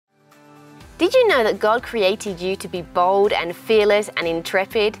Did you know that God created you to be bold and fearless and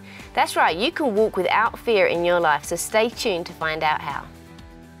intrepid? That's right, you can walk without fear in your life, so stay tuned to find out how.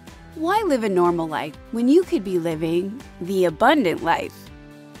 Why live a normal life when you could be living the abundant life?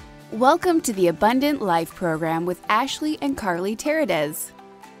 Welcome to the Abundant Life program with Ashley and Carly Teradez.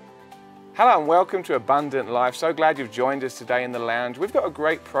 Hello and welcome to Abundant Life. So glad you've joined us today in the lounge. We've got a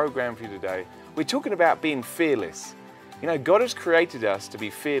great program for you today. We're talking about being fearless. You know, God has created us to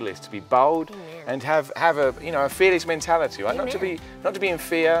be fearless, to be bold, and have a fearless mentality, right? Not to be in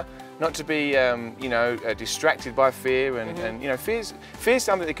fear, not to be distracted by fear, and fear's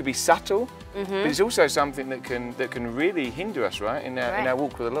something that could be subtle, but it's also something that can really hinder us, right, in our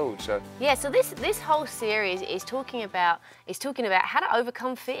walk with the Lord. So yeah, so this whole series is talking about how to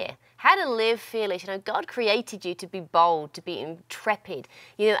overcome fear, how to live fearless. You know, God created you to be bold, to be intrepid.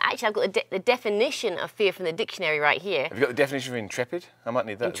 You know, actually, I've got the definition of fear from the dictionary right here. Have you got the definition of intrepid? I might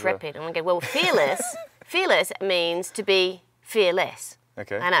need that. Intrepid. I'm gonna go. Well, fearless means to be fearless.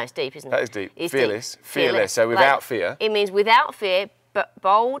 Okay. I know, it's deep, isn't it? That is deep. It's Fearless. Deep. Fearless. So without fear. It means without fear, but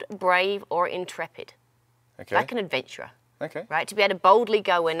bold, brave, or intrepid. Okay. Like an adventurer. Okay. Right? To be able to boldly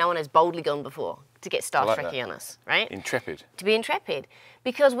go where no one has boldly gone before. To get Star Trekky on us, right? Intrepid. To be intrepid.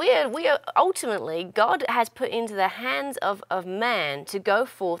 Because we are ultimately, God has put into the hands of man to go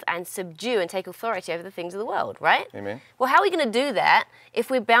forth and subdue and take authority over the things of the world, right? Amen. Well, how are we going to do that if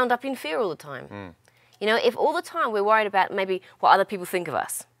we're bound up in fear all the time? You know, if all the time we're worried about maybe what other people think of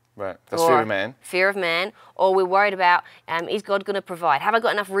us. Right, that's fear of man. Fear of man, or we're worried about, is God going to provide? Have I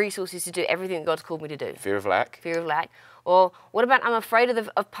got enough resources to do everything that God's called me to do? Fear of lack. Fear of lack. Or what about I'm afraid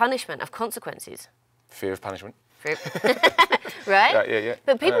of punishment, of consequences? Fear of punishment. Fear right? Yeah.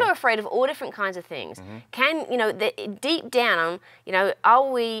 But people are afraid of all different kinds of things. Deep down,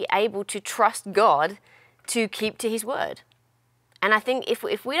 are we able to trust God to keep to His word? And I think if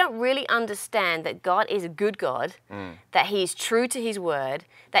we don't really understand that God is a good God, that He is true to His word,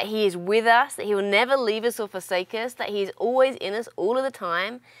 that He is with us, that He will never leave us or forsake us, that He is always in us all of the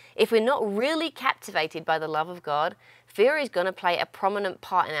time, if we're not really captivated by the love of God, fear is going to play a prominent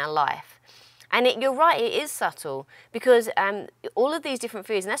part in our life. And you're right, it is subtle, because all of these different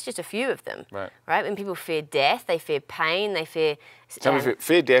fears, and that's just a few of them, right? When people fear death, they fear pain, they fear... Some people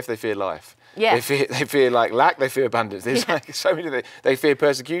fear death, they fear life. Yeah. They fear like lack, they fear abundance. There's like so many. They fear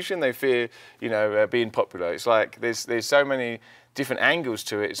persecution. They fear being popular. It's like there's so many different angles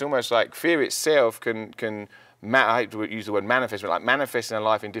to it. It's almost like fear itself can I hate to use the word manifest, but like manifest in our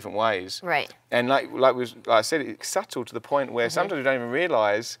life in different ways. Right. And like I said, it's subtle to the point where sometimes we don't even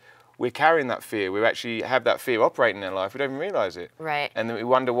realise we're carrying that fear. We actually have that fear operating in our life. We don't even realise it. Right. And then we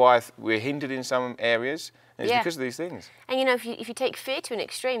wonder why we're hindered in some areas. And it's because of these things. And you know, if you take fear to an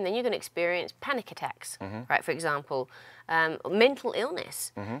extreme, then you're going to experience panic attacks, right? For example, mental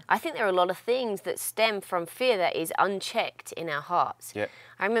illness. I think there are a lot of things that stem from fear that is unchecked in our hearts. Yeah.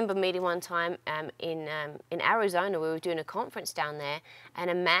 I remember meeting one time in Arizona. We were doing a conference down there, and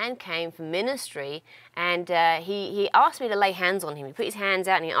a man came for ministry, and he asked me to lay hands on him. He put his hands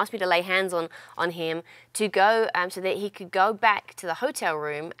out, and he asked me to lay hands on him to go so that he could go back to the hotel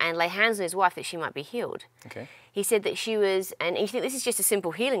room and lay hands on his wife that she might be healed. Okay. He said that she was, and you think this is just a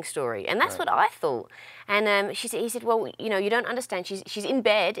simple healing story, and that's what I thought. And he said, well, you don't understand. She's in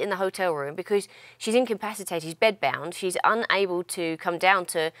bed in the hotel room because she's incapacitated. She's bedbound. She's unable to come down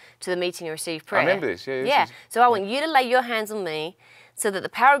to the meeting and receive prayer. I remember this. Yeah. So I want you to lay your hands on me, so that the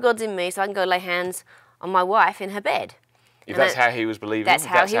power of God's in me, so I can go lay hands on my wife in her bed. If that's how he was believing. That's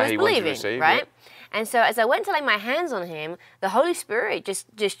how he was believing, right? And so as I went to lay my hands on him, the Holy Spirit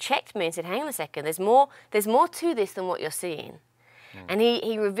just checked me and said, hang on a second, there's more to this than what you're seeing. And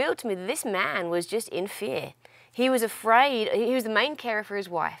he revealed to me that this man was just in fear. He was afraid. He was the main carer for his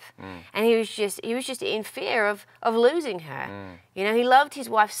wife. And he was just in fear of losing her. You know, he loved his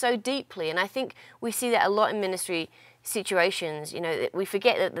wife so deeply. And I think we see that a lot in ministry situations. You know, we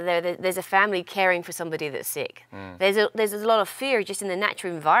forget that there's a family caring for somebody that's sick. There's a lot of fear just in the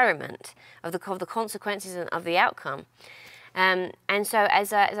natural environment of the consequences and of the outcome. And so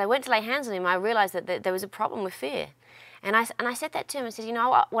as I went to lay hands on him, I realized that there was a problem with fear. And I said that to him. I said, you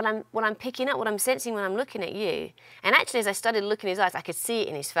know, what I'm picking up, what I'm sensing when I'm looking at you. And actually, as I started looking in his eyes, I could see it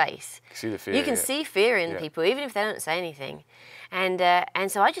in his face. See the fear. You can see fear in people, even if they don't say anything.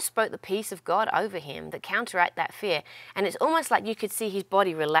 And so I just spoke the peace of God over him that counteract that fear. And it's almost like you could see his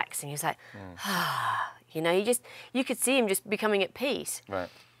body relaxing. He was like, you know, you could see him just becoming at peace. Right.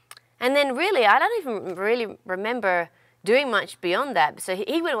 And then really, I don't even really remember doing much beyond that. So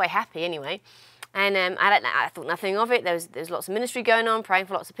he went away happy anyway. And I thought nothing of it. There was lots of ministry going on, praying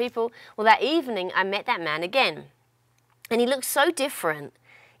for lots of people. Well, that evening, I met that man again. And he looked so different.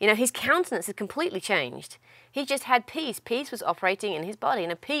 You know, his countenance had completely changed. He just had peace. Peace was operating in his body,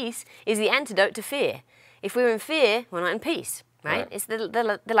 and a peace is the antidote to fear. If we're in fear, we're not in peace, right? It's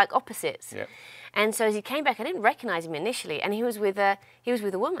they're like opposites. Yeah. And so as he came back, I didn't recognize him initially, and he was with a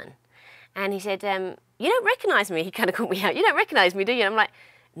woman, and he said, "You don't recognize me." He kind of called me out. "You don't recognize me, do you?" And I'm like,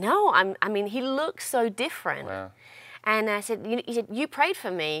 "No, I mean, he looks so different." Wow. And I said, he said, "You prayed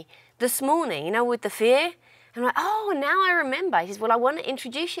for me this morning, you know, with the fear." I'm like, "Oh, now I remember." He says, "Well, I want to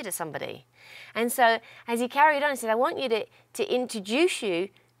introduce you to somebody." And so as he carried on, he said, "I want you to introduce you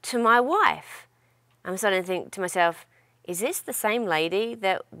to my wife." I'm starting to think to myself, is this the same lady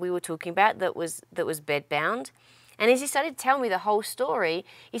that we were talking about that was bedbound? And as he started to tell me the whole story,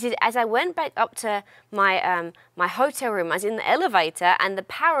 he said, as I went back up to my my hotel room, I was in the elevator, and the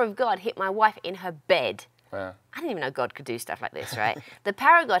power of God hit my wife in her bed. Wow. I didn't even know God could do stuff like this, right? The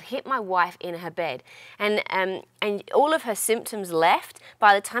power of God hit my wife in her bed, and all of her symptoms left.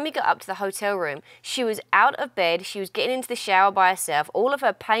 By the time he got up to the hotel room, she was out of bed, she was getting into the shower by herself, all of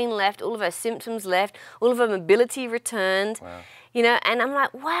her pain left, all of her symptoms left, all of her mobility returned. Wow. You know, and I'm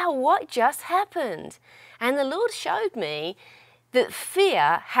like, wow, what just happened? And the Lord showed me that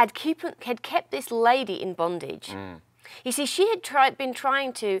fear had kept this lady in bondage. You see, she had been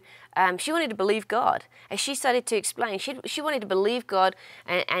trying to, she wanted to believe God. As she started to explain, she wanted to believe God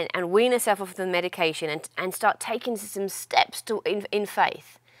and wean herself off the medication and start taking some steps in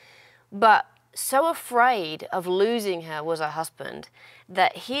faith. But so afraid of losing her was her husband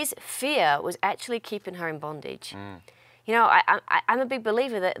that his fear was actually keeping her in bondage. You know, I'm a big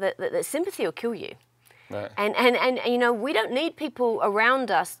believer that sympathy will kill you. Right. And you know, we don't need people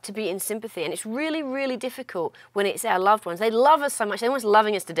around us to be in sympathy, and it's really, really difficult when it's our loved ones. They love us so much, they're almost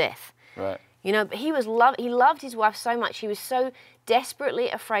loving us to death. Right. You know, but he loved his wife so much, he was so desperately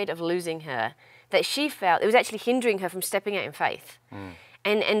afraid of losing her that she felt it was actually hindering her from stepping out in faith.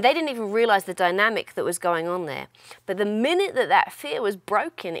 And they didn't even realize the dynamic that was going on there. But the minute that fear was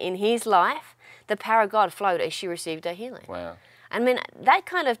broken in his life, the power of God flowed as she received her healing. Wow. I mean, that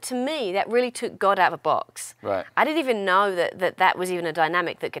kind of, to me, that really took God out of a box. Right. I didn't even know that was even a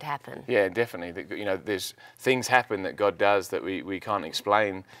dynamic that could happen. Yeah, definitely. You know, there's things happen that God does that we can't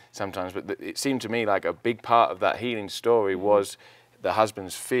explain sometimes, but it seemed to me like a big part of that healing story was the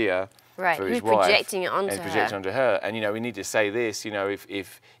husband's fear for his wife. Projecting it onto and projecting onto her. And, you know, we need to say this, you know,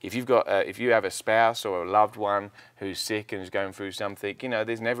 if you've got, if you have a spouse or a loved one who's sick and is going through something, you know,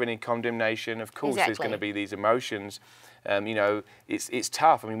 there's never any condemnation. Of course, there's going to be these emotions. You know, it's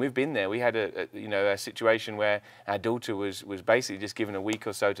tough. I mean, we've been there. We had a situation where our daughter was basically just given a week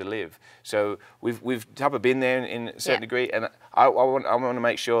or so to live. So we've type of been there in a certain degree, and I want to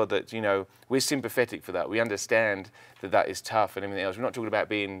make sure that, you know, we're sympathetic for that. We understand that is tough and everything else. We're not talking about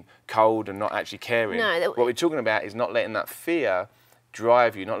being cold and not actually caring. No, what we're talking about is not letting that fear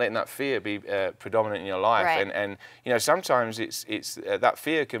drive you, not letting that fear be predominant in your life. Right. And you know, sometimes it's that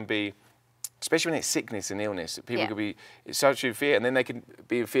fear can be, especially when it's sickness and illness, people could be such in fear, and then they can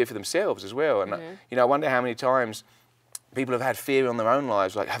be in fear for themselves as well. And you know, I wonder how many times people have had fear on their own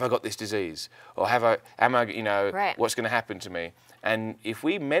lives, like, have I got this disease, or am I, you know, what's going to happen to me? And if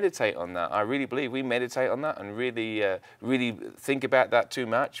we meditate on that, I really believe we meditate on that and really, really think about that too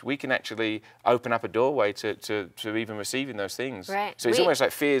much, we can actually open up a doorway to even receiving those things. Right. So it's almost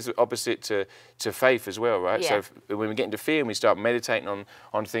like fear is opposite to faith as well, right? Yeah. So when we get into fear and we start meditating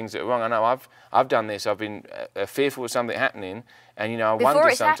on things that are wrong, I know I've done this. I've been fearful of something happening, and you know, I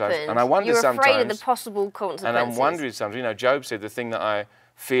wonder sometimes, and I wonder you're sometimes, afraid of the possible consequences. and I'm wondering sometimes. You know, Job said the thing that I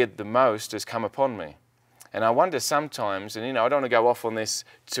feared the most has come upon me. And I wonder sometimes, and you know, I don't want to go off on this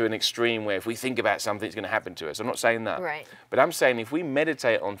to an extreme where if we think about something, it's going to happen to us. I'm not saying that. Right. But I'm saying if we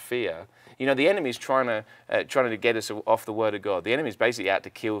meditate on fear, you know, the enemy's trying to get us off the word of God. The enemy's basically out to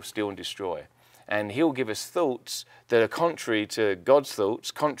kill, steal, and destroy. And he'll give us thoughts that are contrary to God's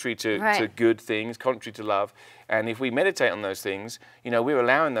thoughts, contrary to good things, contrary to love. And if we meditate on those things, you know, we're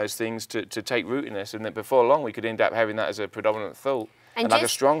allowing those things to take root in us, and that before long we could end up having that as a predominant thought. And like a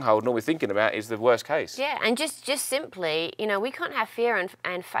stronghold, and all we're thinking about is the worst case. Yeah, and just simply, you know, we can't have fear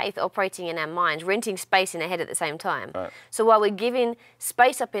and faith operating in our minds, renting space in our head at the same time. Right. So while we're giving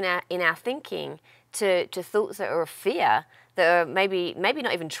space up in our thinking to thoughts that are of fear, that are maybe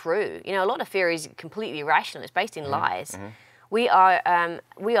not even true. You know, a lot of fear is completely irrational. It's based in lies. We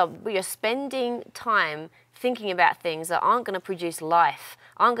are spending time thinking about things that aren't going to produce life,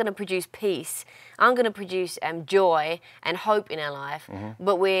 aren't going to produce peace, aren't going to produce joy and hope in our life.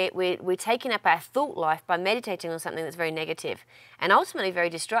 But we're taking up our thought life by meditating on something that's very negative and ultimately very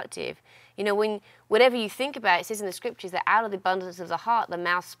destructive. You know, whatever you think about, it says in the scriptures that out of the abundance of the heart, the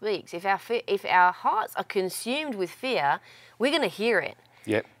mouth speaks. If our hearts are consumed with fear, we're going to hear it.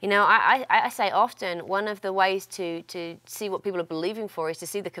 Yep. You know, I say often one of the ways to see what people are believing for is to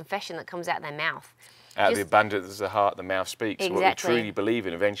see the confession that comes out of their mouth. Out of the abundance of the heart, the mouth speaks. Exactly. What we truly believe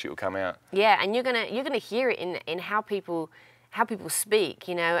in, eventually it will come out. Yeah, and you're gonna hear it in how people speak.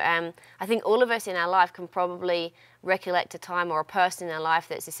 You know, I think all of us in our life can probably recollect a time or a person in our life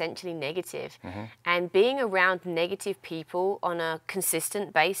that's essentially negative. And being around negative people on a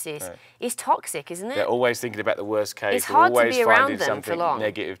consistent basis is toxic, isn't it? They're always thinking about the worst case. It's hard always to be around finding them something for long.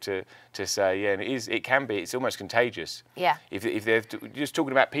 negative to say. Yeah, and it can be. It's almost contagious. Yeah. If they're just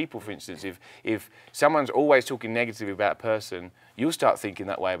talking about people, for instance, if someone's always talking negatively about a person, you'll start thinking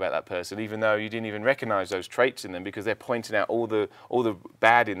that way about that person, even though you didn't even recognise those traits in them, because they're pointing out all the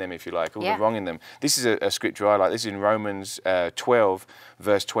bad in them, if you like, all the wrong in them. This is a scripture I like. This is in Romans 12,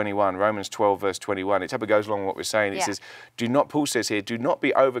 verse 21. Romans 12, verse 21. It typically goes along with what we're saying. It says, Paul says here, do not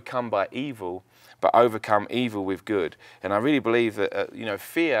be overcome by evil, but overcome evil with good. And I really believe that, you know,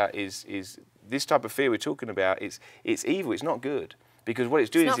 fear is this type of fear we're talking about. It's evil. It's not good. Because what it's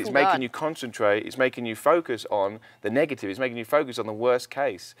doing is it's making you concentrate, it's making you focus on the negative, it's making you focus on the worst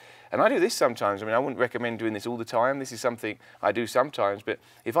case. And I do this sometimes. I mean, I wouldn't recommend doing this all the time. This is something I do sometimes. But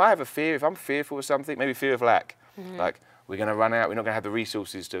if I have a fear, if I'm fearful of something, maybe fear of lack, like we're going to run out, we're not going to have the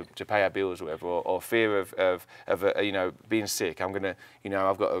resources to pay our bills or whatever, or fear of you know, being sick. I'm going to, you know,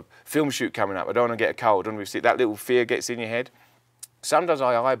 I've got a film shoot coming up, I don't want to get a cold, I don't want to be sick. That little fear gets in your head. Sometimes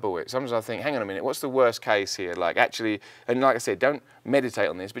I eyeball it. Sometimes I think, hang on a minute, what's the worst case here? Like actually, and like I said, don't meditate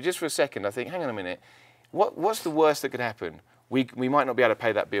on this, but just for a second, I think, hang on a minute, what's the worst that could happen? We might not be able to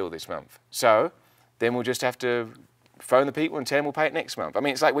pay that bill this month. So then we'll just have to phone the people and tell them we'll pay it next month. I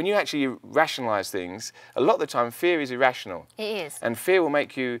mean, it's like when you actually rationalise things, a lot of the time fear is irrational. It is. And fear will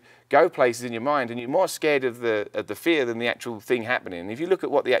make you go places in your mind, and you're more scared of the fear than the actual thing happening. And if you look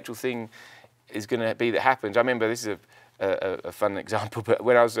at what the actual thing is going to be that happens, I remember, this is a fun example, but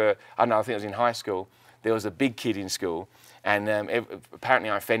when I was, I don't know, I think I was in high school, there was a big kid in school, and apparently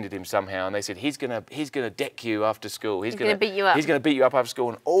I offended him somehow, and they said, he's gonna deck you after school. He's gonna beat you up. He's gonna beat you up after school,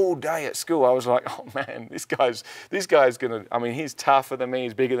 and all day at school. I was like, oh man, this guy's gonna. I mean, he's tougher than me.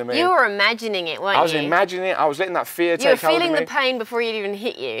 He's bigger than me. You were imagining it, weren't you? I was imagining it. I was letting that fear take hold of me. You were feeling the pain before it even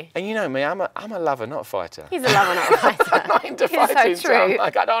hit you. And you know me, I'm a lover, not a fighter. He's a lover, not a fighter. I'm not into fighting. So true. I'm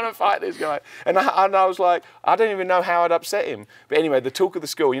like, I don't want to fight this guy. And I was like, I don't even know how I'd upset him. But anyway, the talk of the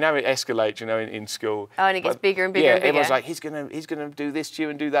school, you know, it escalates, you know, in school. Oh, and it gets bigger and bigger and bigger. Everyone's like, he's gonna do this to you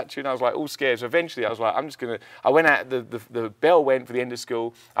and do that to you, and I was like all scared. So eventually I was like, I went out, the bell went for the end of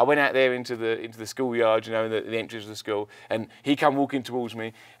school. I went out there into the schoolyard, you know, the entrance of the school, and he come walking towards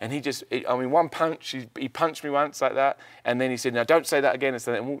me, and one punch, he punched me once like that, and then he said, no, don't say that again,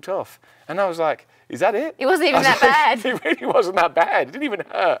 and walked off. And I was like, is that it? It wasn't even that bad. It really wasn't that bad. It didn't even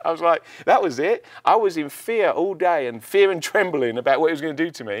hurt. I was like, that was it. I was in fear all day, and fear and trembling about what he was going to do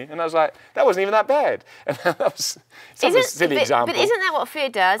to me. And I was like, that wasn't even that bad. And that was a silly example. But isn't that what fear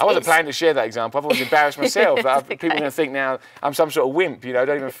does? I wasn't planning to share that example. I've always embarrassed myself. Okay. People are going to think now I'm some sort of wimp, you know,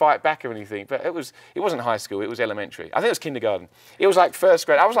 don't even fight back or anything. But it wasn't high school. It was elementary. I think it was kindergarten. It was like first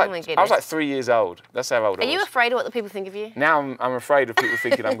grade. I was like 3 years old. That's how old I was. Are you afraid of what the people think of you? Now I'm afraid of people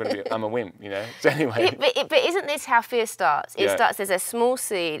thinking I'm a wimp, you know. So anyway. But isn't this how fear starts? It starts as a small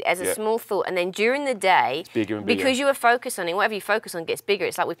seed, as a small thought, and then during the day, it's bigger and bigger. Because you are focused on it, whatever you focus on gets bigger.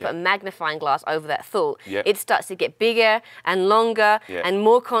 It's like we put a magnifying glass over that thought. It starts to get bigger and longer and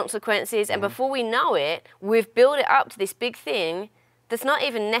more consequences, and before we know it, we've built it up to this big thing that's not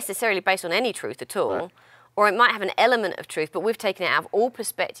even necessarily based on any truth at all. Right. Or it might have an element of truth, but we've taken it out of all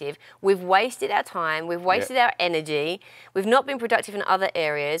perspective. We've wasted our time, we've wasted our energy, we've not been productive in other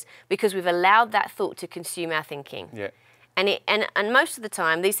areas because we've allowed that thought to consume our thinking. And most of the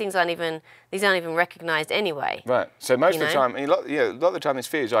time, these aren't even recognised anyway. Right. So most of the time, a lot of the time, this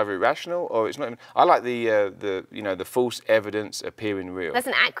fear is either irrational or it's not even. I like the false evidence appearing real. That's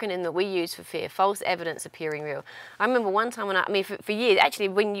an acronym that we use for fear. False evidence appearing real. I remember one time for years, actually,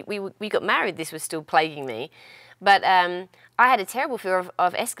 when we got married, this was still plaguing me. But I had a terrible fear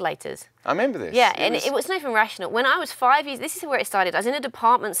of escalators. I remember this. Yeah, it was not even rational. When I was 5 years, this is where it started. I was in a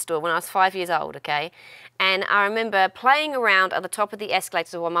department store when I was 5 years old, okay? And I remember playing around at the top of the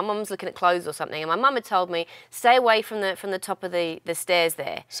escalators while my mum was looking at clothes or something. And my mum had told me, stay away from the top of the stairs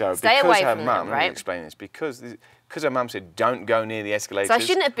there. So stay because away her from mum, them, right? let me explain this, because her mum said, don't go near the escalators. So I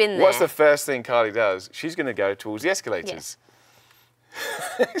shouldn't have been there. What's the first thing Carly does? She's going to go towards the escalators. Yes.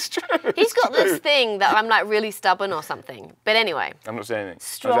 It's true. He's got this thing that I'm like really stubborn or something. But anyway. I'm not saying it.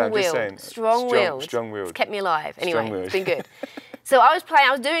 Strong-willed. Strong-willed. Strong-willed. It's kept me alive. Anyway, it's been good. So I was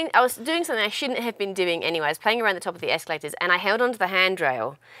doing something I shouldn't have been doing anyway. I was playing around the top of the escalators and I held onto the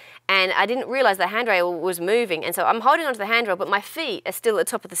handrail and I didn't realise the handrail was moving, and so I'm holding onto the handrail, but my feet are still at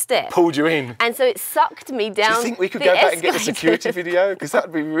the top of the step. Pulled you in. And so it sucked me down. Do you think we could go back and get the security video? Because that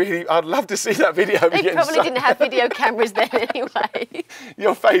would be really, I'd love to see that video. They probably didn't have video cameras then anyway.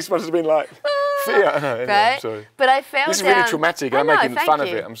 Your face must have been like, fear. Anyway, right? I'm sorry. But I fell down. This is really traumatic. I'm making fun of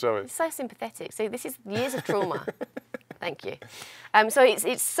it. I'm sorry. It's so sympathetic. See, this is years of trauma. Thank you. So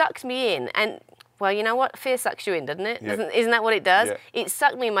it sucked me in, and well, you know what? Fear sucks you in, doesn't it? Yeah. Isn't that what it does? Yeah. It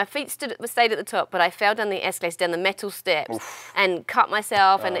sucked me in. My feet stayed at the top, but I fell down the escalator, down the metal steps, and cut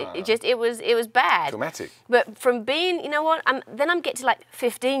myself, and it was bad. Traumatic. But from being, you know what? Then I'm get to like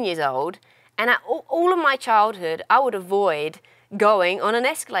 15 years old, and all of my childhood, I would avoid going on an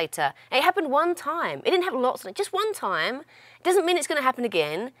escalator. And it happened one time. It didn't happen lots, just one time. It doesn't mean it's going to happen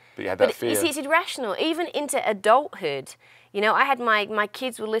again. But you had that fear. You see, it's irrational. Even into adulthood. You know, I had my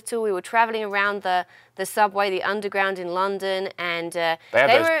kids were little. We were travelling around the subway, the underground in London, and they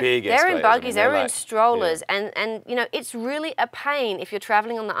were big they're in buggies, they were in like, strollers, and you know, it's really a pain if you're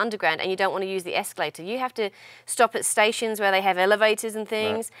travelling on the underground and you don't want to use the escalator. You have to stop at stations where they have elevators and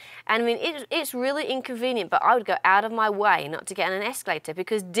things, and I mean, it's really inconvenient. But I would go out of my way not to get on an escalator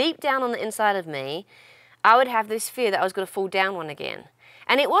because deep down on the inside of me, I would have this fear that I was going to fall down one again.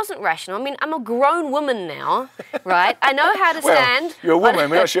 And it wasn't rational. I mean, I'm a grown woman now, right? I know how to stand. Well, you're a woman.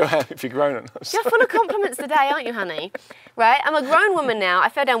 We're not sure if you're grown or not. You're full of compliments today, aren't you, honey? Right? I'm a grown woman now. I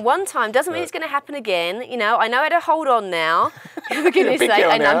fell down one time. Doesn't mean it's going to happen again. You know, I know how to hold on now. For goodness sake,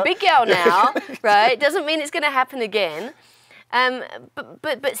 I'm a big girl now, right? Doesn't mean it's going to happen again.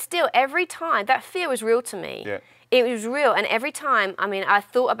 But still, every time, that fear was real to me. Yeah. It was real, and every time, I mean, I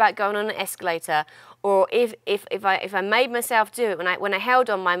thought about going on an escalator, or if I made myself do it, when I held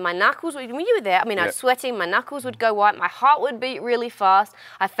on, my knuckles, when you were there, I mean, I was sweating, my knuckles would go white, my heart would beat really fast,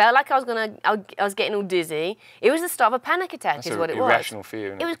 I felt like I was getting all dizzy. It was the start of a panic attack, is what it was. Irrational fear.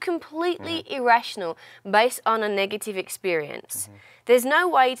 Isn't it? It was completely irrational, based on a negative experience. There's no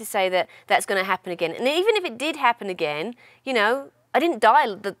way to say that that's going to happen again, and even if it did happen again, you know, I didn't die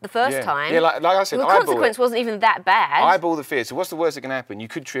the first time. Yeah, like I said, the consequence wasn't even that bad. Eyeball the fear. So what's the worst that can happen? You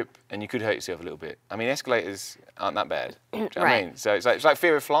could trip and you could hurt yourself a little bit. I mean, escalators aren't that bad. Do you know what I mean? So it's like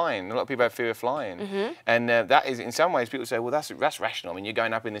fear of flying. A lot of people have fear of flying. And that is, in some ways, people say, well, that's rational. I mean, you're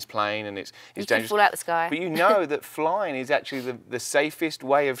going up in this plane and it's dangerous. You could fall out the sky. But you know that flying is actually the safest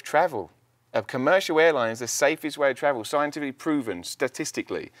way of travel. A commercial airline is the safest way of travel, scientifically proven,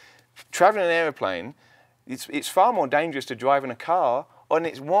 statistically. Traveling in an aeroplane, it's far more dangerous to drive in a car, and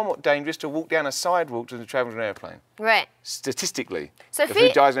it's more dangerous to walk down a sidewalk than to travel in an airplane. Right. Statistically. So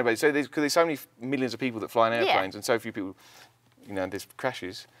who dies in an airplane? So there's so many millions of people that fly in airplanes, and so few people, you know, there's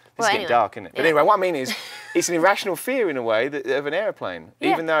crashes. This is getting dark, isn't it? But anyway, what I mean is, it's an irrational fear in a way of an airplane.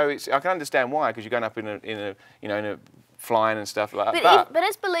 Even though I can understand why, because you're going up in a flying and stuff like that. But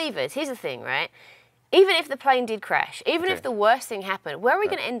as believers, here's the thing, right? Even if the plane did crash, even if the worst thing happened, where are we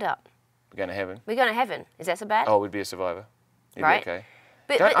going to end up? We're going to heaven. We're going to heaven. Is that so bad? Oh, we'd be a survivor. You'd be okay.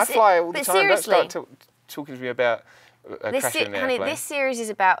 I fly all the time. Seriously, don't start talking to me about a crash in an airplane. Honey, this series is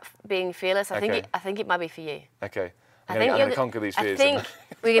about being fearless. I think it might be for you. Okay. I'm going to conquer these fears. I think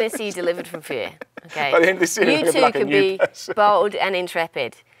we're going to see you delivered from fear. Okay. By the end of this series, you too can be bold and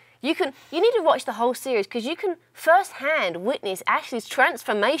intrepid. You need to watch the whole series because you can first-hand witness Ashley's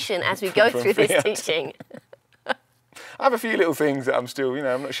transformation as we go through this teaching. I have a few little things that I'm still,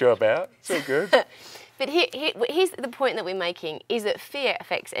 I'm not sure about. It's all good. But here's the point that we're making, is that fear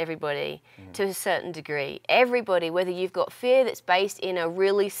affects everybody to a certain degree. Everybody, whether you've got fear that's based in a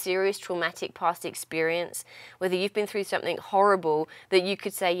really serious traumatic past experience, whether you've been through something horrible that you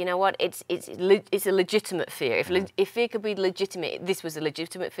could say, you know what, it's a legitimate fear. If fear could be legitimate, this was a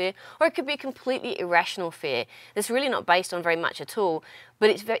legitimate fear, or it could be a completely irrational fear that's really not based on very much at all, but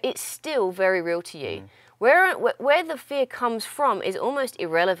it's still very real to you. Where the fear comes from is almost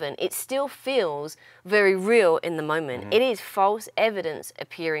irrelevant. It still feels very real in the moment. It is false evidence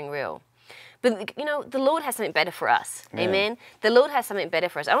appearing real. But, the Lord has something better for us. Yeah. Amen? The Lord has something better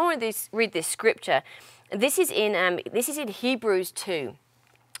for us. I want to read this scripture. This is in Hebrews 2,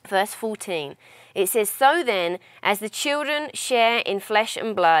 verse 14. It says, so then, as the children share in flesh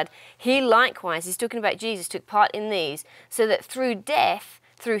and blood, he likewise, he's talking about Jesus, took part in these, so that through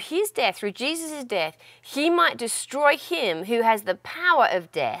his death, through Jesus' death, he might destroy him who has the power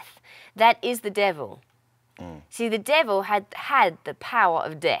of death, that is the devil. See, the devil had the power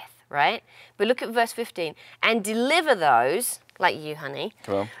of death, right? But look at verse 15. And deliver those, like you, honey,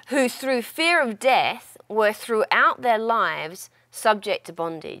 who through fear of death were throughout their lives subject to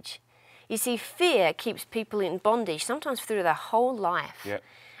bondage. You see, fear keeps people in bondage, sometimes through their whole life. Yep.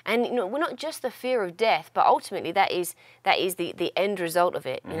 And you know, we're not just the fear of death, but ultimately that is the end result of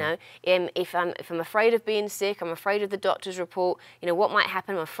it. You know, if I'm afraid of being sick, I'm afraid of the doctor's report. You know, what might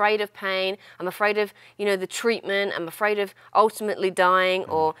happen? I'm afraid of pain. I'm afraid of, you know, the treatment. I'm afraid of ultimately dying,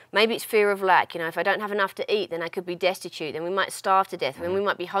 or maybe it's fear of lack. You know, if I don't have enough to eat, then I could be destitute. Then we might starve to death. Then we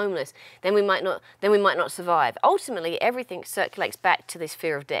might be homeless. Then we might not survive. Ultimately, everything circulates back to this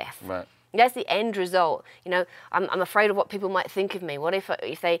fear of death. Right. That's the end result. You know, I'm afraid of what people might think of me. What if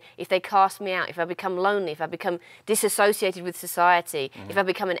they cast me out? If I become lonely? If I become disassociated with society? If I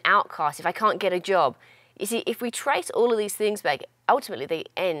become an outcast? If I can't get a job? You see, if we trace all of these things back, ultimately they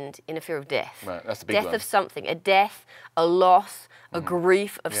end in a fear of death. Right, that's the big death one. of something, a death, a loss, a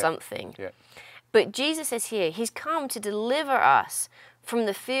grief of something. Yeah. But Jesus says here, he's come to deliver us from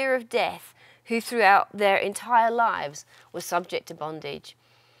the fear of death, who throughout their entire lives were subject to bondage.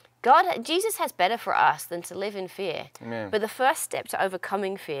 Jesus has better for us than to live in fear. Amen. But the first step to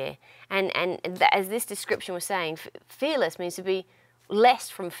overcoming fear, and as this description was saying, fearless means to be less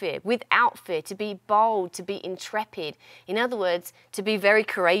from fear, without fear, to be bold, to be intrepid. In other words, to be very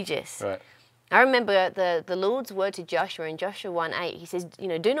courageous. Right. I remember the Lord's word to Joshua in Joshua 1:8. He says, you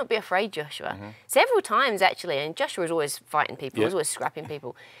know, do not be afraid, Joshua. Several times, actually, and Joshua was always fighting people, he was always scrapping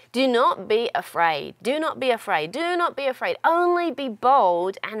people. Do not be afraid. Do not be afraid. Do not be afraid. Only be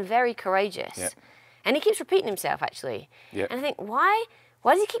bold and very courageous. Yep. And he keeps repeating himself, actually. Yep. And I think, why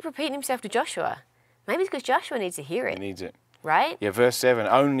does he keep repeating himself to Joshua? Maybe it's because Joshua needs to hear it. He needs it. Right? Yeah, verse 7,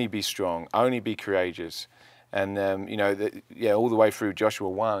 only be strong, only be courageous. And, you know, all the way through Joshua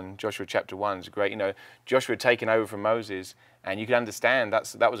chapter 1 is great. You know, Joshua had taken over from Moses, and you can understand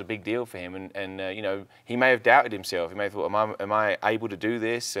that was a big deal for him. And you know, he may have doubted himself. He may have thought, am I able to do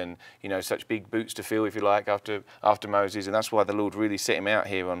this? And, you know, such big boots to fill, if you like, after Moses. And that's why the Lord really set him out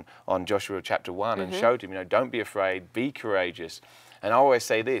here on Joshua chapter 1 and showed him, you know, don't be afraid, be courageous. And I always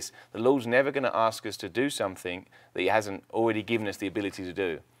say this, the Lord's never going to ask us to do something that he hasn't already given us the ability to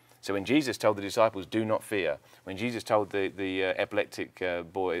do. So when Jesus told the disciples, do not fear, when Jesus told the epileptic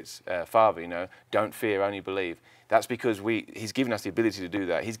boy's father, you know, don't fear, only believe, that's because he's given us the ability to do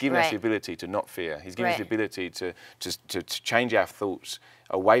that. He's given us the ability to not fear. He's given us the ability to change our thoughts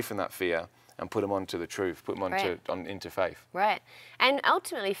away from that fear and put them onto the truth, put them into faith. Right. And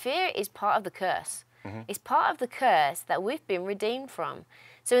ultimately, fear is part of the curse. It's part of the curse that we've been redeemed from.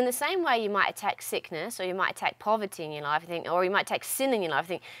 So in the same way you might attack sickness, or you might attack poverty in your life, or you might attack sin in your life,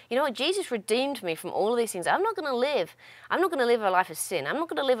 think, you know what, Jesus redeemed me from all of these things. I'm not going to live a life of sin. I'm not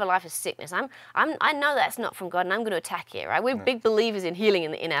going to live a life of sickness. I know that's not from God, and I'm going to attack it, right? We're big believers in healing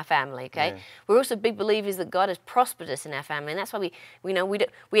in our family, okay? Yeah. We're also big believers that God has prospered us in our family, and that's why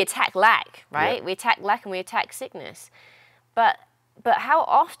we attack lack, right? Yeah. We attack lack and we attack sickness. But how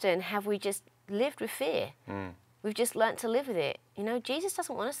often have we just lived with fear? We've just learnt to live with it. You know, Jesus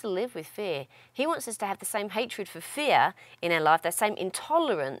doesn't want us to live with fear. He wants us to have the same hatred for fear in our life, that same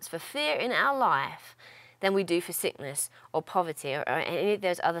intolerance for fear in our life than we do for sickness or poverty or any of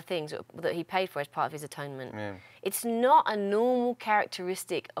those other things that he paid for as part of his atonement. Yeah. It's not a normal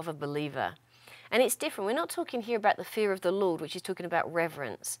characteristic of a believer. And it's different. We're not talking here about the fear of the Lord, which is talking about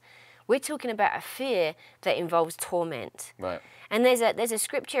reverence. We're talking about a fear that involves torment. Right. And there's a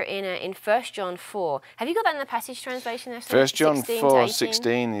scripture in 1 John 4. Have you got that in the Passage translation there? 1 John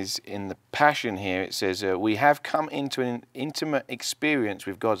 4:16 is in the Passion here. It says, we have come into an intimate experience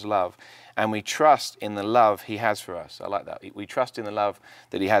with God's love, and we trust in the love he has for us. I like that. We trust in the love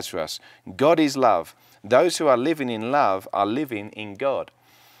that he has for us. God is love. Those who are living in love are living in God,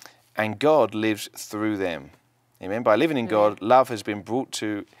 and God lives through them. Amen. By living in God, love has been brought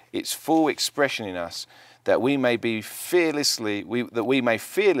to its full expression in us, that we may fearlessly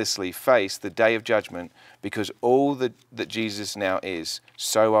face the day of judgment, because all that Jesus now is,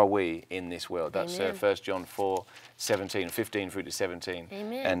 so are we in this world. That's 1 John 4:17, 15 through to 17.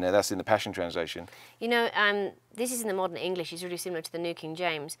 Amen. And that's in the Passion translation. You know, this is in the modern English. It's really similar to the New King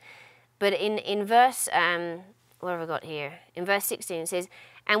James. But in verse, what have I got here? In verse 16 it says,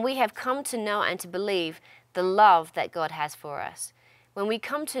 and we have come to know and to believe the love that God has for us. When we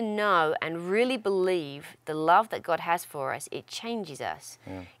come to know and really believe the love that God has for us, it changes us.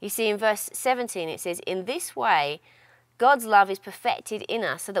 Yeah. You see, in verse 17, it says, in this way, God's love is perfected in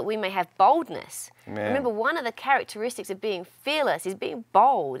us so that we may have boldness. Yeah. Remember, one of the characteristics of being fearless is being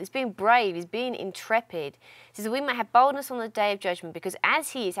bold, is being brave, is being intrepid. It says that we may have boldness on the day of judgment, because as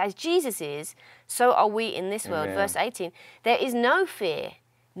he is, as Jesus is, so are we in this world. Yeah. Verse 18, there is no fear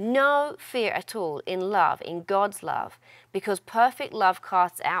at all in love, in God's love, because perfect love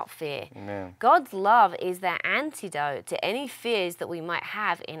casts out fear. Amen. God's love is the antidote to any fears that we might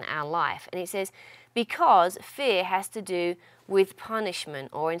have in our life. And it says, because fear has to do with punishment,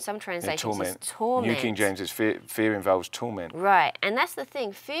 or in some translations, it's torment. New King James, it's fear involves torment. Right, and that's the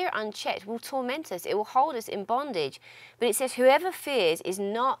thing. Fear unchecked will torment us. It will hold us in bondage. But it says, whoever fears is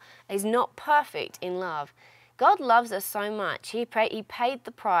not perfect in love. God loves us so much. He paid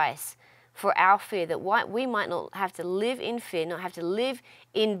the price for our fear, that we might not have to live in fear, not have to live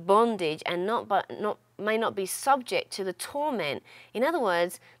in bondage, and may not be subject to the torment. In other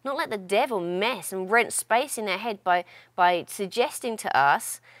words, not let the devil mess and rent space in our head by suggesting to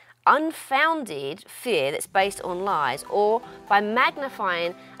us unfounded fear that's based on lies, or by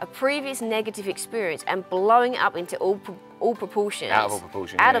magnifying a previous negative experience and blowing it up into all proportions. Out of all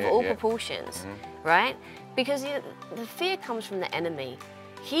proportions. Out of all proportions, right? Because the fear comes from the enemy.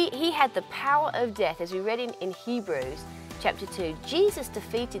 He had the power of death, as we read in Hebrews chapter 2. Jesus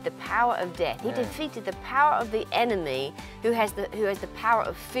defeated the power of death. He defeated the power of the enemy who has the power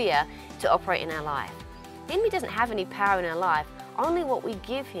of fear to operate in our life. The enemy doesn't have any power in our life, only what we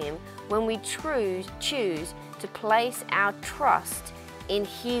give him when we choose to place our trust in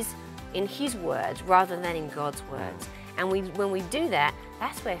his words rather than in God's words. And when we do that,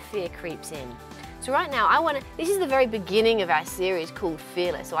 that's where fear creeps in. So right now, this is the very beginning of our series called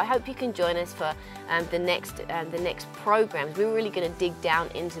Fearless. So I hope you can join us for the next programs. We're really going to dig down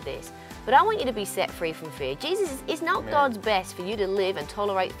into this. But I want you to be set free from fear. Jesus is not God's best for you to live and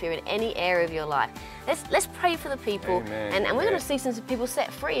tolerate fear in any area of your life. Let's pray for the people, and we're going to see some people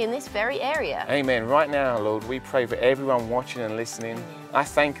set free in this very area. Amen. Right now, Lord, we pray for everyone watching and listening. Amen. I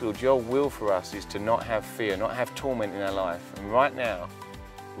thank you, Lord, your will for us is to not have fear, not have torment in our life. And right now,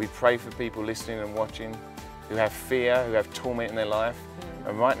 we pray for people listening and watching who have fear, who have torment in their life.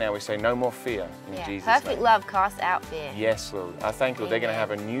 And right now we say no more fear in Jesus' name. Perfect love casts out fear. Yes, Lord. I thank you, Lord, they're going to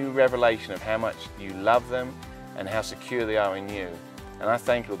have a new revelation of how much you love them and how secure they are in you. And I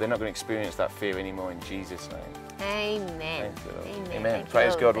thank you, Lord, they're not going to experience that fear anymore in Jesus' name. Amen. Thank you, Lord. Amen. Amen.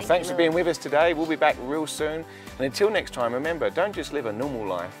 Praise God. Well, thanks for being with us today. We'll be back real soon. And until next time, remember, don't just live a normal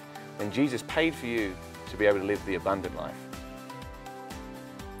life when Jesus paid for you to be able to live the abundant life.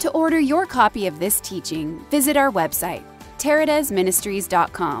 To order your copy of this teaching, visit our website,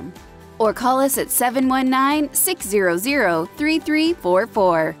 teredesministries.com, or call us at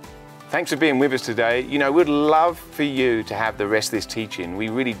 719-600-3344. Thanks for being with us today. You know, we'd love for you to have the rest of this teaching. We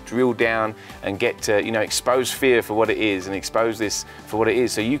really drill down and get to, expose fear for what it is and expose this for what it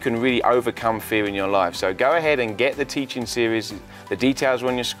is so you can really overcome fear in your life. So go ahead and get the teaching series. The details are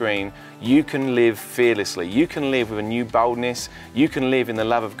on your screen. You can live fearlessly. You can live with a new boldness. You can live in the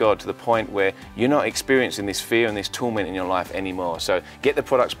love of God to the point where you're not experiencing this fear and this torment in your life anymore. So get the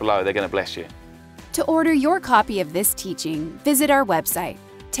products below. They're going to bless you. To order your copy of this teaching, visit our website,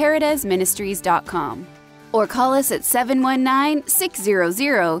 teredesministries.com, or call us at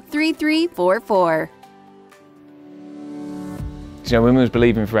 719-600-3344. When we was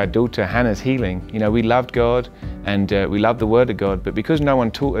believing for our daughter Hannah's healing, we loved God and we loved the Word of God, but because no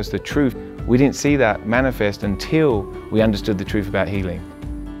one taught us the truth, we didn't see that manifest until we understood the truth about healing.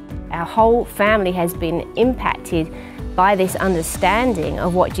 Our whole family has been impacted by this understanding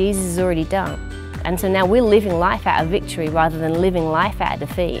of what Jesus has already done. And so now we're living life out of victory rather than living life out of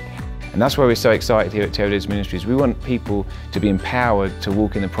defeat. And that's why we're so excited here at Teredez Ministries. We want people to be empowered to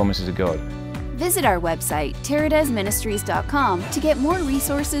walk in the promises of God. Visit our website, teredesministries.com, to get more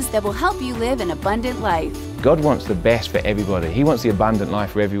resources that will help you live an abundant life. God wants the best for everybody. He wants the abundant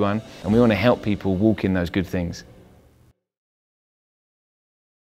life for everyone, and we want to help people walk in those good things.